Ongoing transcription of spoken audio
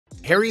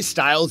Harry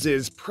Styles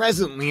is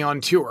presently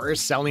on tour,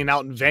 selling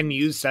out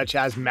venues such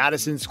as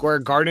Madison Square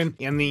Garden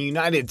and the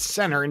United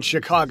Center in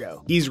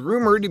Chicago. He's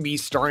rumored to be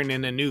starring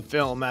in a new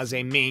film as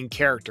a main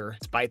character,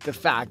 despite the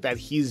fact that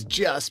he's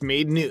just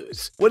made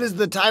news. What is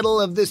the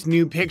title of this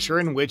new picture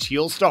in which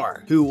he'll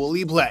star? Who will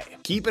he play?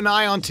 Keep an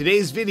eye on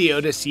today's video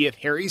to see if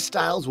Harry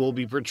Styles will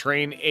be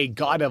portraying a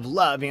god of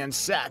love and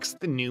sex,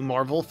 the new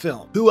Marvel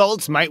film. Who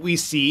else might we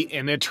see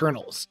in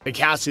Eternals? The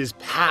cast is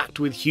packed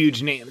with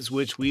huge names,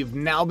 which we've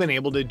now been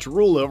able to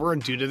drool over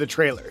due to the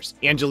trailers.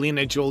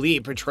 Angelina Jolie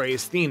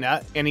portrays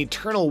Athena, an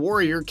eternal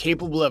warrior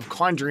capable of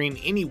conjuring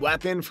any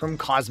weapon from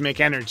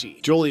cosmic energy.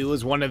 Jolie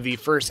was one of the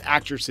first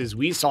actresses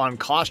we saw in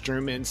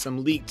costume in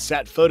some leaked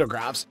set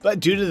photographs, but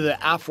due to the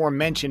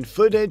aforementioned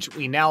footage,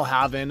 we now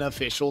have an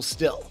official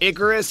still.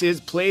 Icarus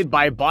is played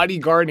by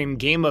bodyguard and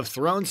Game of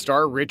Thrones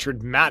star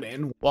Richard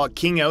Madden, while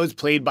Kingo is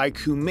played by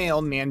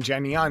Kumail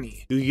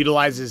Nanjiani, who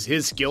utilizes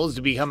his skills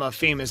to become a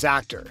famous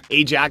actor.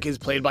 Ajak is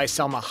played by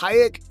Salma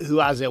Hayek, who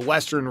has a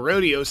Western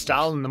rodeo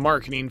style in the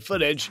marketing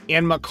footage,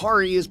 and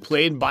Makari is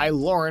played by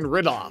Lauren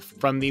Ridloff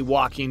from The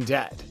Walking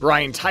Dead.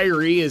 Brian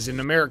Tyree is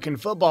an American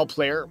football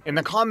player. In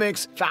the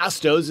comics,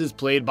 Fastos is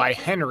played by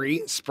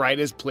Henry, Sprite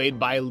is played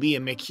by Leah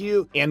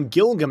McHugh, and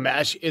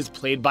Gilgamesh is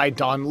played by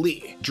Don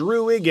Lee.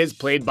 Druig is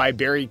played by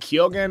Barry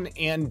Keoghan,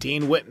 and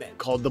Dane Whitman,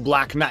 called the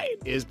Black Knight,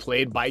 is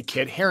played by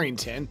Kit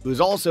Harington, who's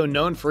also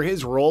known for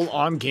his role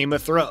on Game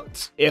of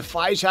Thrones. If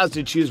Feige has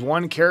to choose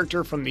one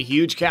character from the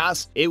huge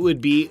cast, it would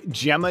be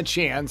Gemma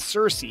Chan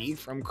Cersei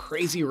from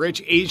Crazy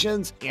Rich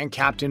Asians and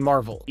Captain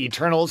Marvel.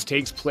 Eternals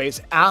takes place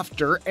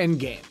after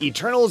Endgame.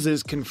 Eternals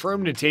is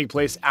confirmed to take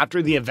place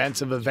after the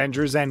events of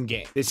Avengers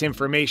Endgame. This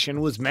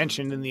information was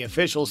mentioned in the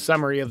official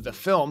summary of the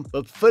film,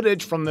 but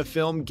footage from the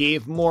film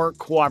gave more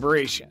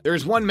corroboration.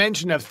 There's one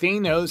mention of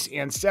Thanos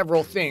and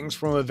several things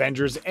from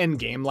Avengers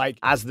Endgame, like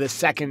as the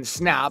second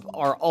snap,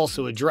 are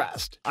also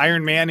addressed.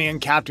 Iron Man and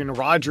Captain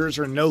Rogers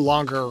are no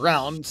longer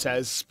around,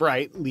 says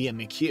Sprite, Leah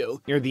McHugh,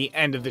 near the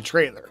end of the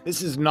trailer.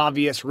 This is an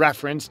obvious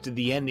reference to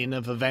the ending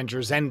of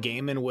Avengers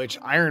Endgame, in which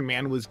Iron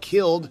Man was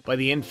killed by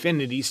the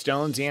Infinity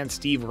Stones and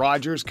Steve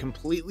Rogers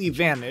completely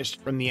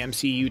vanished from the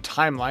MCU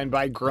timeline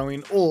by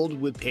growing old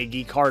with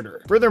Peggy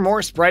Carter.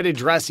 Furthermore, Sprite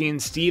addressing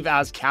Steve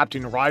as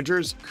Captain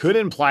Rogers could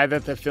imply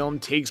that the film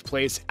takes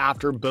place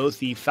after both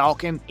the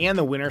Falcon and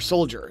the Winter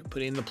Soldier,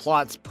 putting the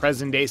plot's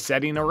present-day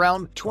setting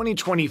around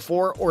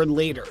 2024 or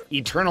later.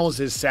 Eternals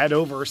is set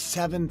over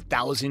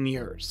 7,000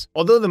 years.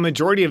 Although the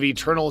majority of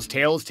Eternals'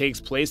 tales takes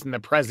place in the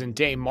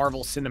present-day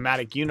Marvel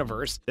Cinematic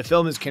Universe, the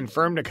film is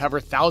confirmed to cover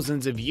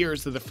thousands of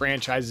years of the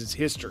franchise's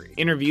history.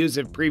 Interviews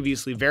have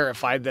previously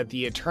verified that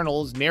the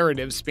Eternals'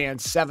 narrative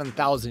spans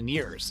 7,000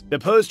 years. The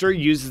poster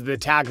uses the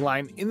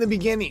tagline "in the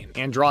beginning"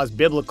 and draws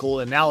biblical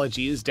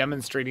analogies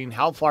demonstrating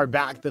how far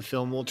back the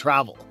film will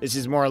travel. This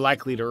is more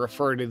likely to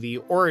refer to the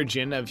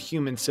origin of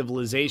human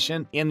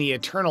civilization and the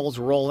Eternals'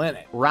 role in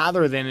it,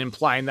 rather than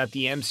implying that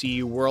the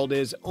MCU world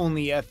is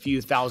only a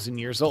few thousand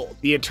years old.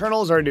 The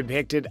Eternals are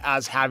depicted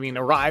as having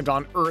arrived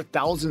on Earth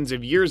thousands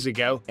of years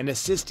ago and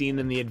assisting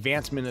in the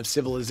advancement of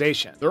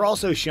civilization. They're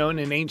also shown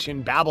in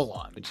ancient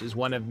Babylon, which is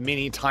one of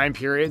many time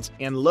periods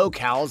and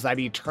locales that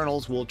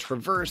Eternals will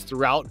traverse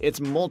throughout its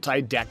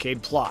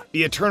multi-decade plot.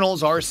 The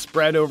Eternals are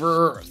spread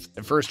over Earth.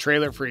 The first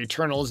trailer for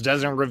Eternals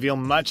doesn't reveal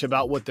much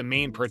about what the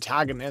main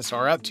protagonists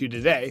are up to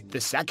today.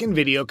 The second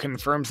video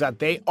confirms that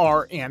they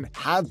are and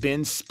have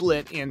been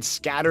split and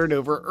scattered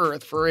over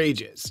Earth for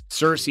ages.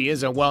 Cersei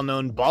is a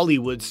well-known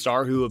Bollywood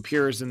star who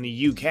appears in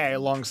the UK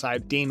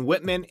alongside Dane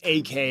Whitman,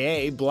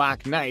 aka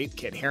Black Knight,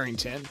 Kit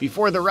Harington,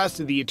 before the rest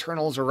of the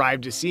Eternals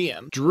arrive to see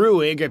him.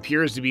 Druig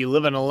appears to be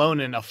living alone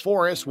in a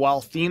forest, while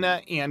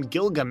Athena and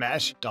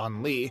Gilgamesh,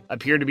 Don Lee,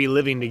 appear to be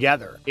living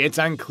together. It's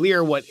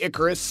unclear what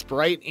Icarus,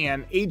 Sprite,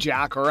 and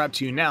Ajak are up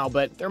to now,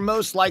 but they're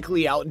most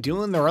likely out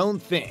doing their own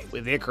thing,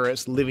 with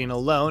Icarus living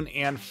alone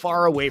and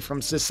far away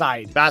from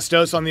society.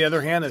 Fastos, on the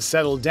other hand, has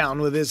settled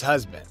down with his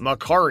husband.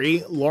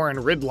 Makari, Lauren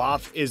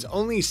Ridloff, is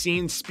only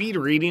seen speed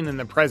reading in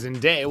the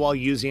present day while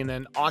using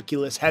an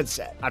Oculus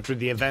headset, after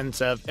the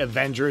events of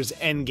Avengers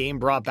Endgame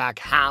brought back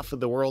half of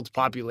the world's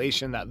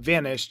population that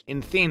vanished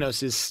in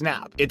Thanos'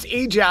 snap. It's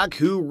Ajak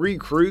who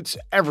recruits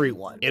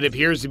everyone. It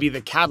appears to be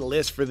the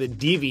catalyst for the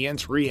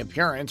Deviants'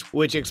 reappearance,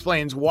 which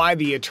explains why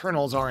the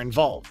Eternals are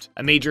involved.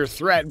 A major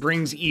threat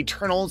brings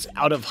Eternals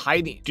out of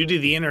hiding. Due to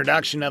the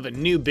introduction of a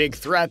new big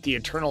threat, the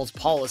Eternals'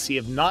 policy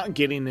of not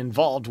getting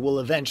involved will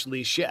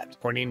eventually shift.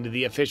 According to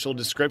the official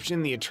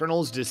description, the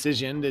Eternals'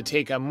 decision to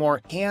take a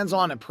more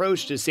hands-on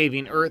approach to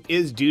saving Earth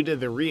is due to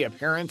the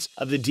reappearance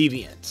of the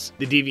Deviants.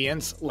 The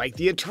Deviants, like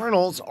the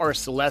Eternals, are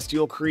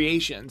celestial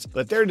creations,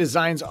 but their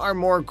designs are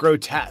more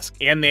grotesque,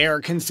 and they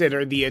are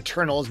considered the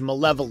Eternals'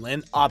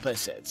 malevolent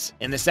opposites.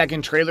 In the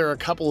second trailer, a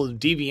couple of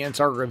Deviants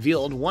are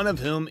revealed, one of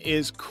whom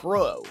is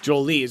Crow,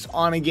 Jolie's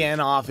on-again,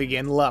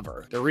 off-again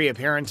lover. The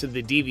reappearance of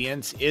the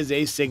Deviants deviants is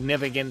a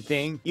significant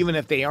thing, even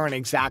if they aren't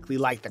exactly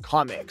like the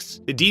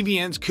comics. The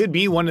deviants could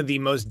be one of the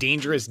most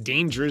dangerous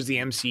dangers the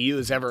MCU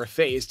has ever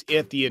faced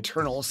if the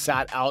Eternals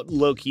sat out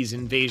Loki's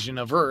invasion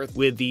of Earth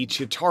with the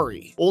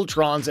Chitauri,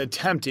 Ultron's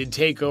attempted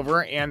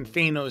takeover, and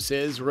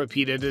Thanos'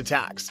 repeated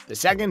attacks. The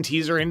second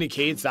teaser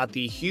indicates that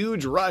the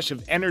huge rush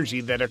of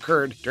energy that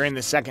occurred during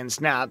the second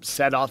snap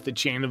set off the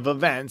chain of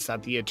events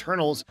that the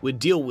Eternals would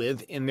deal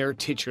with in their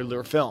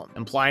titular film,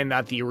 implying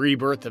that the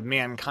rebirth of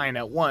mankind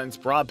at once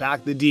brought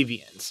back the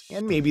deviants,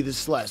 and maybe the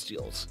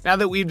Celestials. Now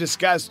that we've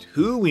discussed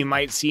who we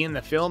might see in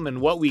the film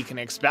and what we can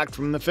expect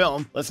from the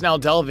film, let's now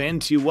delve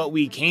into what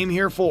we came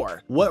here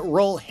for, what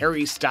role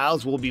Harry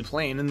Styles will be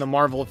playing in the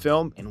Marvel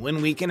film, and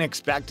when we can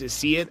expect to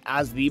see it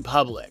as the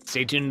public.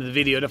 Stay tuned to the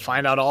video to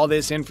find out all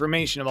this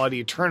information about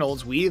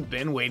Eternals we've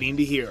been waiting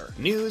to hear.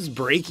 News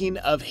breaking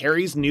of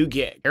Harry's new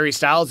gig. Harry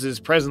Styles is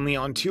presently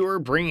on tour,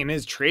 bringing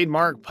his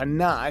trademark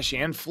panache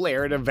and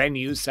flair to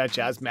venues such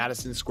as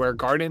Madison Square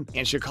Garden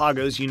and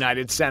Chicago's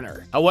United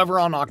Center. However,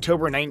 on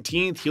October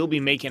 19th, he'll be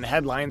making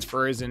headlines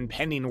for his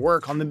impending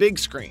work on the big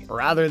screen,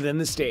 rather than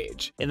the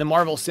stage. In the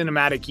Marvel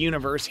Cinematic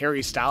Universe,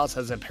 Harry Styles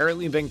has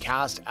apparently been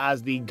cast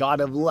as the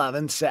god of love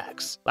and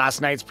sex.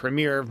 Last night's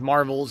premiere of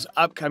Marvel's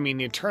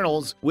upcoming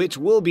Eternals, which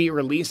will be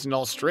released in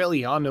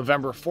Australia on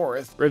November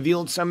 4th,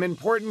 revealed some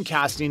important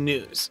casting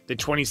news. The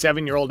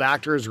 27-year-old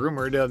actor is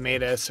rumored to have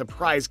made a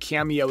surprise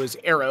cameo as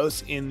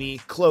Eros in the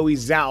Chloe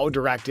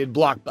Zhao-directed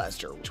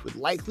blockbuster, which would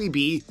likely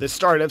be the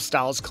start of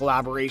Styles'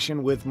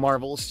 collaboration with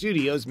Marvel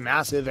Studios'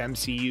 massive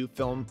MCU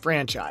film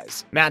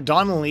franchise. Matt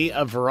Donnelly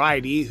of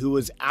Variety, who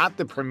was at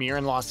the premiere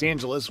in Los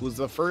Angeles, was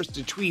the first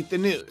to tweet the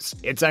news.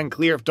 It's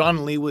unclear if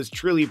Donnelly was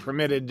truly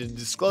permitted to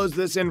disclose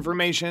this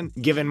information,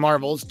 given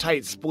Marvel's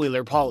tight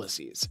spoiler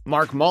policies.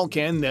 Mark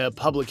Malkin, the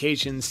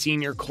publication's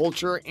senior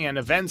culture and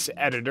events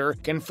editor,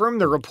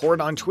 confirmed the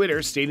report on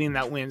Twitter, stating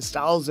that when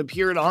Styles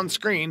appeared on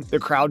screen, the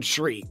crowd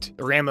shrieked.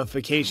 The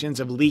ramifications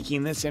of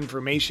leaking this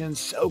information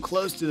so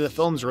close to the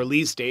film's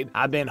release date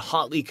have been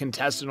hotly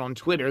contested on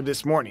Twitter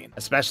this morning,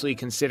 especially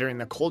considering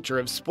the culture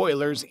of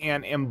spoilers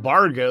and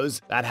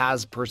embargoes that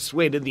has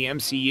persuaded the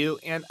MCU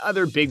and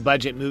other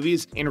big-budget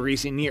movies in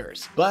recent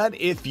years. But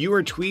if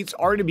viewer tweets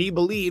are to be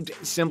believed,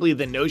 simply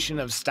the notion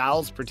of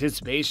Styles'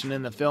 participation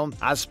in the film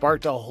has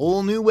sparked a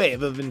whole new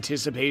wave of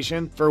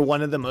anticipation for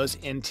one of the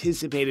most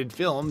anticipated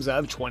films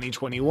of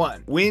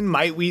 2021. When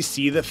might we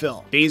see the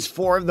film? Phase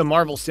 4 of the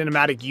Marvel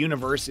Cinematic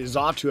Universe is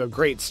off to a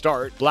great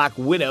start. Black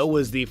Widow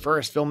was the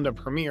first film to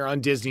premiere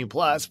on Disney+,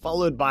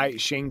 followed by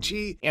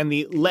Shang-Chi and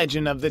The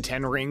Legend of the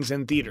Ten Rings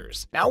in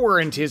theaters. Now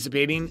we're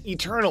anticipating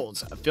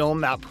Eternals, a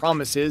film that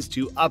promises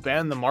to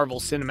upend the Marvel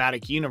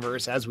Cinematic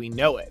Universe as we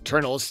know it.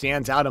 Eternals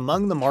stands out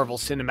among the Marvel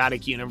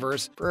Cinematic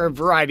Universe for a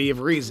variety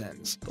of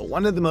reasons, but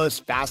one of the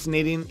most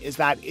fascinating is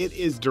that it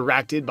is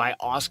directed by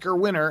Oscar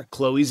winner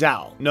Chloe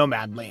Zhao,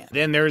 Nomadland.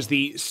 Then there's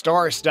the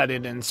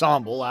star-studded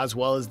ensemble, as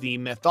well as the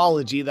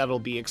mythology that'll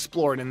be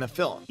explored in the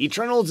film.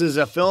 Eternals is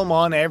a film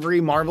on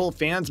every Marvel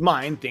fan's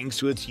mind thanks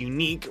to its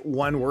unique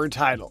one-word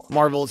title.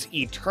 Marvel's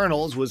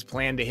Eternals was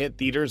planned to hit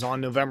theaters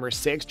on November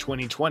 6,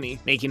 2020,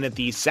 making it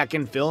the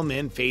second film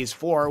in Phase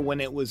 4 when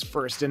it was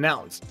first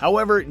announced.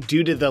 However,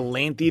 due to the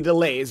lengthy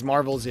delays,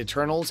 Marvel's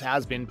Eternals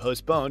has been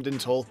postponed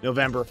until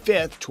November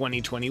 5th,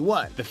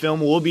 2021. The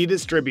film will be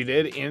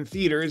distributed in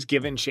theaters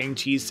given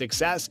Shang-Chi's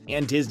success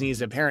and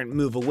Disney's apparent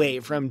move away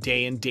from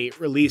day-and-date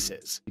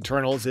releases.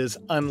 Eternals is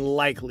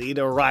unlikely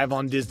to arrive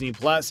on Disney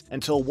Plus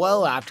until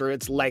well after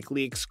its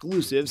likely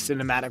exclusive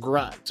cinematic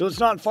run. So it's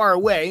not far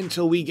away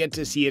until we get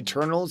to see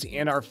Eternals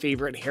and our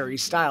favorite Harry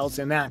Styles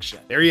in action.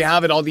 There you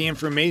have it, all the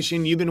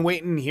information you've been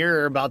waiting to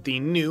hear about the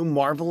new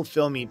Marvel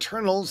film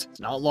Eternals. It's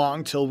not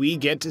long till we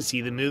get to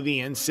see the movie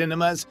in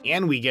cinemas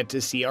and we get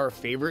to see our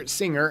favorite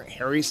singer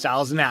Harry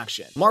Styles in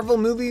action. Marvel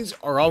movies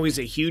are always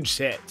a huge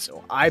hit,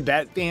 so I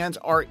bet fans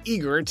are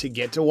eager to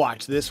get to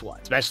watch this one,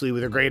 especially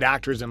with the great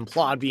actors and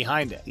plot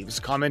behind it. Leave us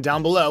a comment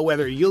down below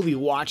whether you'll be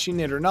watching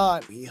it or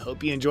not. We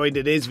hope you enjoyed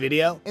today's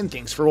video, and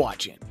thanks for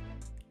watching.